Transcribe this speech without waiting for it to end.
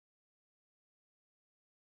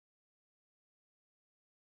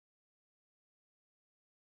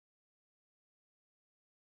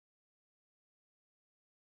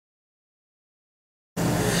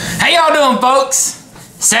How y'all doing, folks?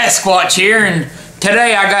 Sasquatch here, and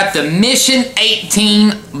today I got the Mission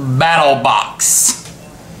 18 Battle Box.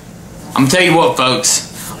 I'm gonna tell you what,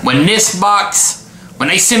 folks. When they send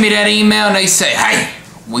me that email and they say, hey,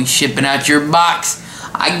 we shipping out your box,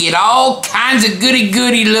 I get all kinds of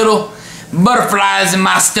goody little butterflies in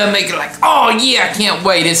my stomach, like, oh yeah, I can't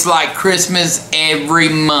wait. It's like Christmas every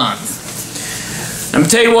month. I'm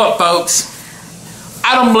gonna tell you what, folks.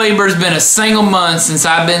 I don't believe there's been a single month since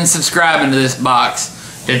I've been subscribing to this box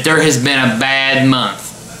that there has been a bad month.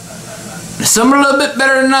 Some are a little bit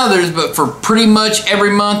better than others, but for pretty much every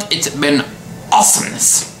month, it's been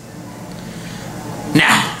awesomeness.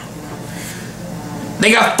 Now,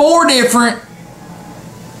 they got 4 different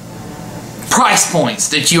price points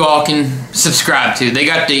that you all can subscribe to. They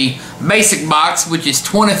got the basic box, which is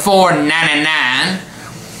 $24.99.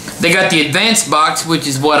 They got the advanced box, which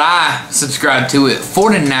is what I subscribe to at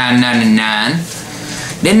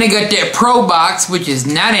 $49.99. Then they got that pro box, which is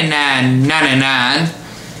 $99.99.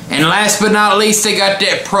 And last but not least, they got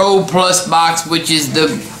that pro plus box, which is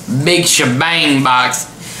the big shebang box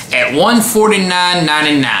at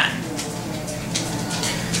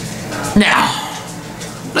 $149.99. Now,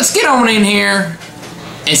 let's get on in here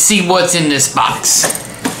and see what's in this box.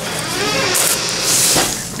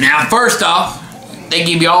 Now, first off, they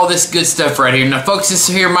give you all this good stuff right here. Now, folks, this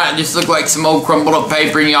here might just look like some old crumbled up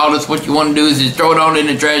paper, and y'all just what you want to do is just throw it on in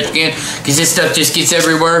the trash can, because this stuff just gets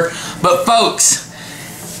everywhere. But, folks,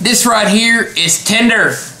 this right here is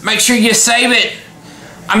tender. Make sure you save it.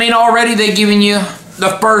 I mean, already they giving you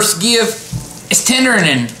the first gift. It's tender,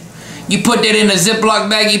 and you put that in a Ziploc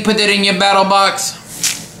bag. You put that in your battle box.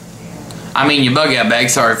 I mean, your bug out bag.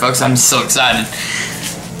 Sorry, folks. I'm just so excited.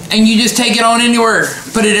 And you just take it on anywhere.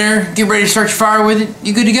 Put it there. Get ready to start your fire with it.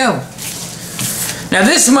 You're good to go. Now,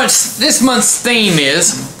 this month's theme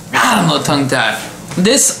is... I'm a little tongue-tied.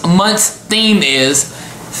 This month's theme is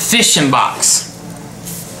fishing box.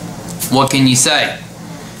 What can you say?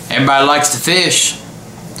 Everybody likes to fish.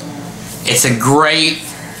 It's a great,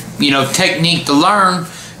 technique to learn.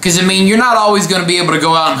 Because, I mean, you're not always going to be able to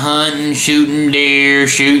go out and hunting, shooting deer,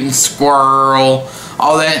 shooting squirrel,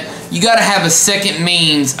 all that. You got to have a second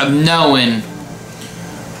means of knowing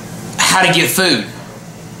how to get food.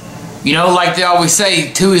 Like they always say,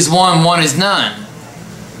 2 is 1, 1 is none.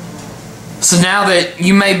 So now that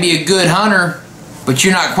you may be a good hunter, but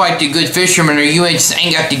you're not quite the good fisherman, or you just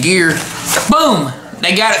ain't got the gear, boom!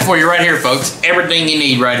 They got it for you right here, folks. Everything you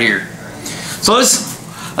need right here. So let's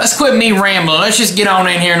quit me rambling. Let's just get on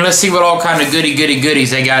in here and let's see what all kind of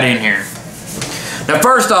goodies they got in here. Now,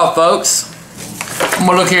 first off, folks, I'm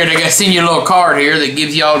gonna look here. They got send you a little card here that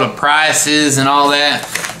gives you all the prices and all that.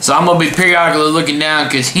 So I'm gonna be periodically looking down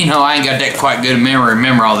because I ain't got that quite good a memory to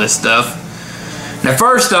remember all this stuff. Now,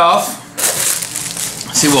 first off,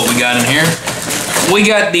 let's see what we got in here. We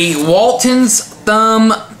got the Walton's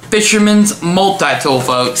Thumb Fisherman's Multi-Tool,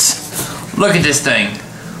 folks. Look at this thing.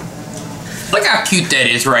 Look how cute that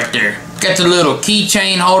is right there. Got the little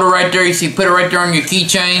keychain holder right there. You see, put it right there on your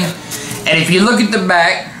keychain. And if you look at the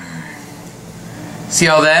back, see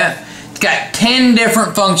all that? It's got 10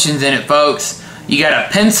 different functions in it, folks. You got a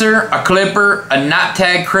pincer, a clipper, a knot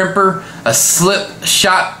tag crimper, a slip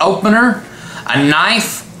shot opener, a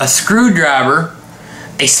knife, a screwdriver,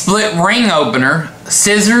 a split ring opener,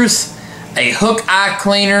 scissors, a hook eye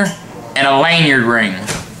cleaner, and a lanyard ring.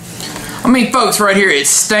 I mean, folks, right here, it's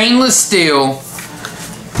stainless steel.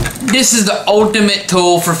 This is the ultimate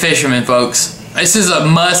tool for fishermen, folks. This is a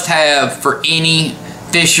must-have for any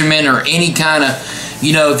fisherman or any kind of,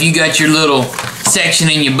 if you got your little section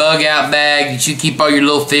in your bug out bag that you keep all your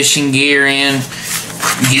little fishing gear in.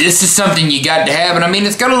 This is something you got to have. And I mean,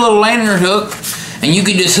 it's got a little lanyard hook, and you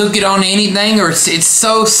can just hook it on anything, or it's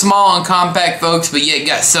so small and compact, folks, but yet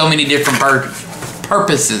got so many different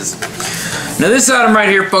purposes. Now, this item right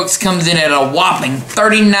here, folks, comes in at a whopping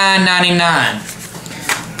 $39.99.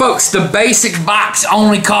 Folks, the basic box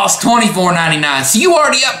only costs $24.99, so you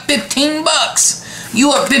already up 15 bucks.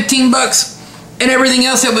 You up 15 bucks, and everything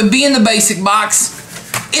else that would be in the basic box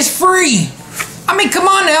is free. I mean, come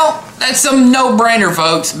on now. That's a no-brainer,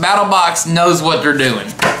 folks. Battlebox knows what they're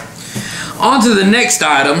doing. On to the next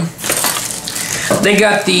item. They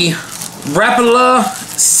got the Rapala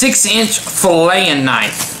 6-inch filleting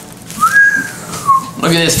knife.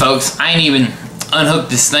 Look at this, folks. I ain't even unhooked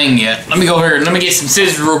this thing yet. Let me go here. Let me get some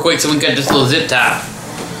scissors real quick so we can cut this little zip tie.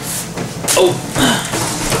 Oh.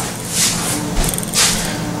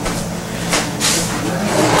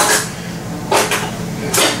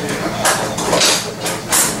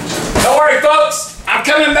 Don't worry, folks. I'm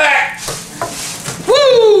coming back.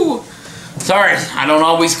 Woo! Sorry, I don't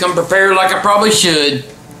always come prepared like I probably should.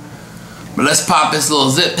 But let's pop this little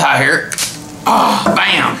zip tie here. Oh,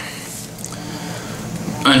 bam.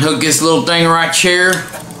 Unhook this little thing right here.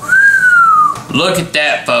 Look at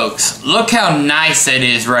that, folks. Look how nice that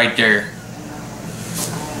is right there.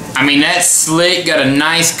 I mean, that's slick. Got a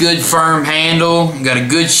nice, good, firm handle. Got a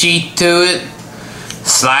good sheath to it.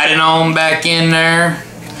 Slide it on back in there.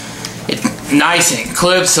 It's nice and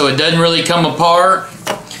clipped so it doesn't really come apart.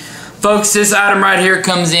 Folks, this item right here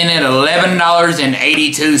comes in at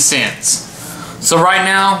 $11.82. So right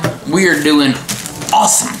now, we are doing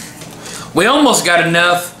awesome. We almost got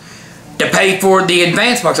enough to pay for the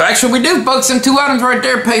advanced box. Actually, we do, folks. Them two items right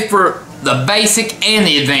there pay for the basic and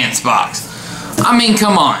the advanced box. I mean,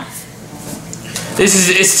 come on.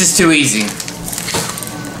 It's just too easy.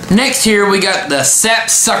 Next here, we got the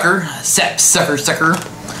Sapsucker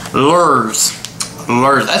Lures.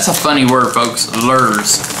 Lures. That's a funny word, folks.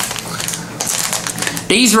 Lures.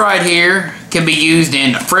 These right here can be used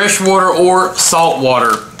in freshwater or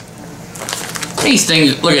saltwater. These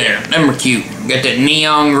things, look at there, them are cute. Got that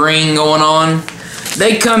neon green going on.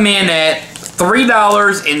 They come in at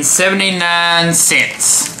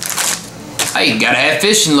 $3.79. Hey, you gotta have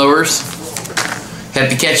fishing lures. Have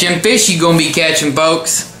to catch them fish you're gonna be catching,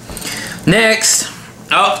 folks. Next,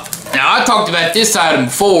 oh, now I talked about this item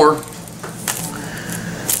before.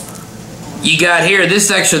 You got here, this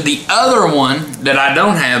is actually the other one that I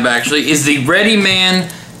don't have actually, is the Ready Man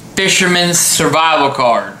Fisherman's Survival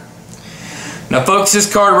Card. Now folks, this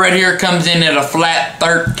card right here comes in at a flat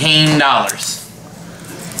 $13.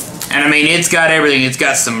 And I mean, it's got everything. It's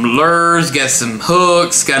got some lures, got some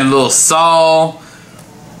hooks, got a little saw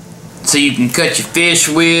so you can cut your fish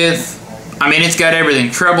with. I mean, it's got everything.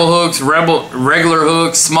 Treble hooks, regular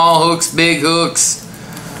hooks, small hooks, big hooks.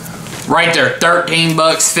 Right there, 13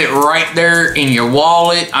 bucks, fit right there in your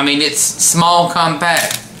wallet. I mean, it's small,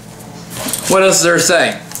 compact. What else is there to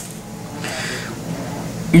say?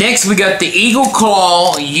 Next, we got the Eagle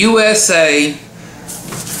Claw USA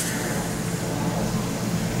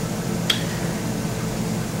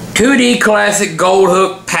 $2D Classic Gold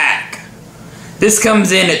Hook Pack. This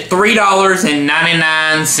comes in at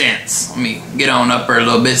 $3.99. Let me get on up there a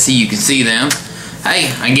little bit so you can see them.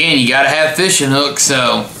 Hey, again, you gotta have fishing hooks,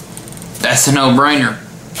 so that's a no-brainer.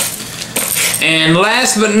 And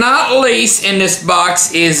last but not least in this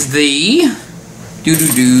box is the here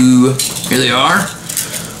they are.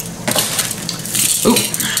 Ooh,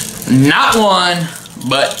 not one,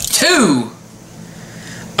 but two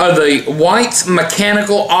of the White's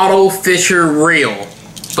Mechanical Auto Fisher Reel.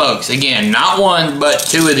 Folks, again, not one, but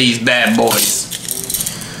two of these bad boys.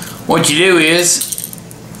 What you do is,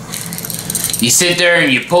 you sit there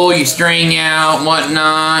and you pull your string out and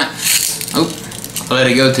whatnot. Oop, I let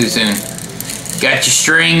it go too soon. Got your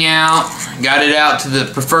string out, got it out to the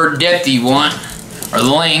preferred depth you want, or the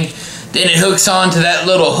length. Then it hooks onto that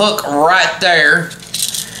little hook right there.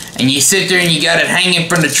 And you sit there and you got it hanging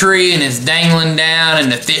from the tree and it's dangling down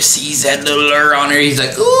and the fish sees that little lure on there. He's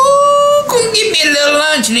like, ooh, come give me a little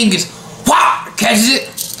lunch. And he goes, whop, catches it.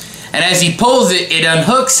 And as he pulls it, it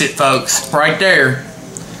unhooks it, folks, right there.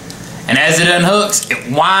 And as it unhooks, it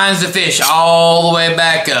winds the fish all the way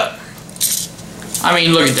back up. I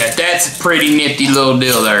mean, look at that. That's a pretty nifty little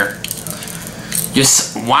deal there.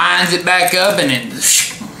 Just winds it back up and it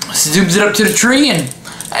zooms it up to the tree, and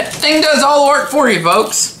that thing does all the work for you,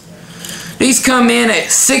 folks. These come in at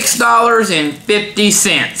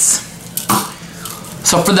 $6.50.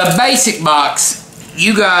 So for the basic box,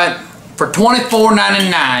 you got, for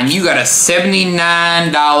 $24.99, you got a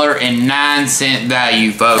 $79.09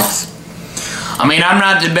 value, folks. I mean, I'm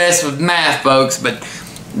not the best with math, folks, but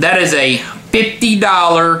that is a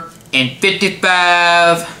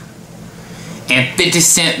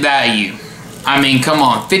 $50.55 value. I mean, come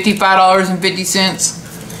on, $55.50?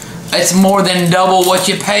 That's more than double what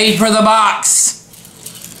you paid for the box.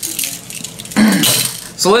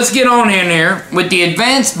 So let's get on in here with the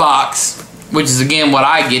advanced box, which is again what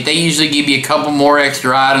I get. They usually give you a couple more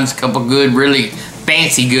extra items, a couple good, really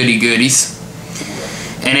fancy goodies.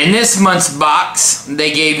 And in this month's box,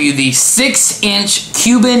 they gave you the 6-inch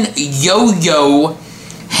Cuban Yo-Yo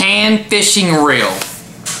hand fishing reel.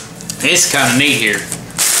 It's kind of neat here.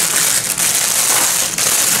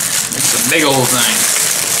 It's a big old thing.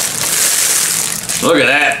 Look at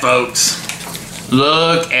that, folks.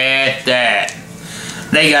 Look at that.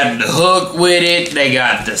 They got the hook with it. They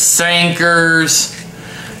got the sinkers.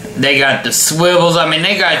 They got the swivels. I mean,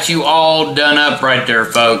 they got you all done up right there,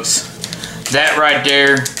 folks. That right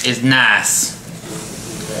there is nice.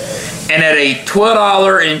 And at a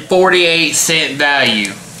 $12.48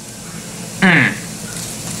 value.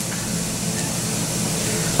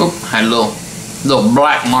 Oh, had a little Little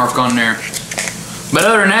black mark on there. But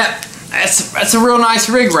other than that, that's a real nice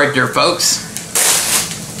rig right there, folks.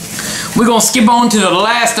 We're going to skip on to the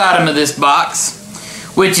last item of this box,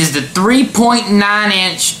 which is the 3.9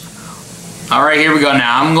 inch. Alright, here we go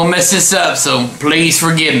now. I'm going to mess this up, so please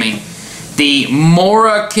forgive me. The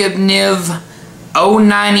Morakibniv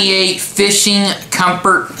 098 Fishing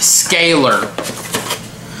Comfort Scaler.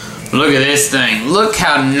 Look at this thing. Look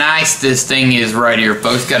how nice this thing is right here,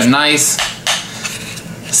 folks. Got a nice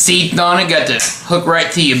seat on it. Got the hook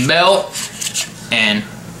right to your belt. And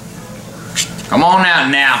come on out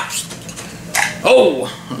now.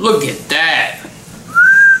 Oh, look at that.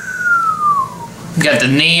 Got the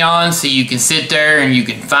neon so you can sit there and you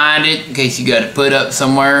can find it in case you got to put up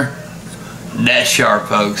somewhere. That's sharp,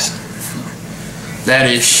 folks. That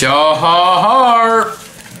is sharp.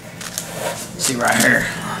 See right here.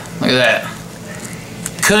 Look at that.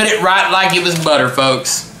 Cut it right like it was butter,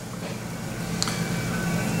 folks.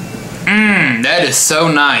 That is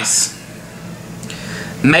so nice.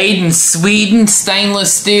 Made in Sweden,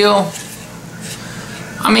 stainless steel.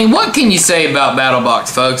 I mean, what can you say about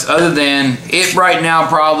Battlebox, folks, other than it right now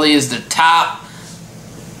probably is the top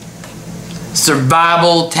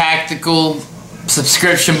survival tactical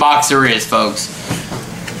subscription box there is, folks.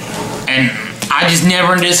 And I just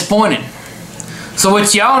never am disappointed. So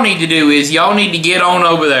what y'all need to do is y'all need to get on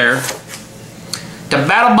over there to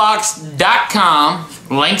battlebox.com.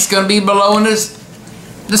 Link's going to be below in the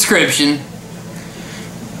description.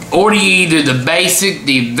 Order you either the basic,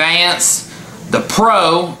 the advanced, the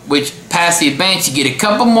pro, which past the advanced you get a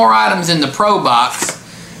couple more items in the pro box,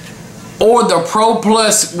 or the pro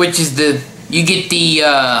plus, which is you get the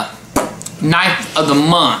knife of the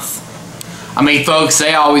month. I mean, folks,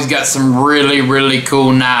 they always got some really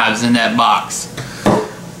cool knives in that box.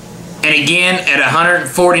 And again, at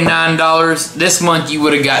 $149 this month, you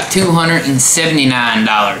would have got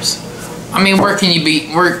 $279. I mean, where can you beat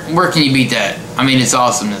that? I mean, it's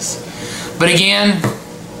awesomeness. But again,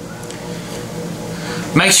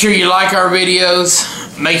 make sure you like our videos.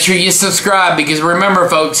 Make sure you subscribe, because remember,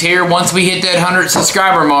 folks, here once we hit that 100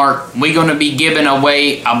 subscriber mark, we're gonna be giving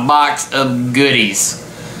away a box of goodies.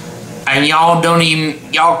 And y'all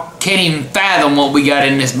can't even fathom what we got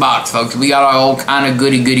in this box, folks. We got all kind of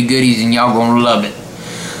goodies, and y'all gonna love it.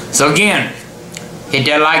 So again, hit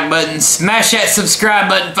that like button, smash that subscribe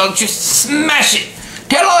button, folks. Just smash it.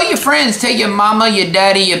 Tell all your friends, tell your mama, your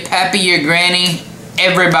daddy, your pappy, your granny,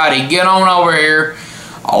 everybody. Get on over here.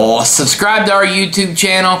 Oh, subscribe to our YouTube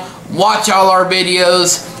channel. Watch all our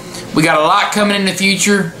videos. We got a lot coming in the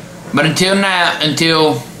future. But until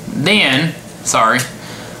then, sorry.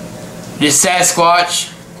 This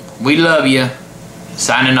Sasquatch, we love you.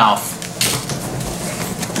 Signing off.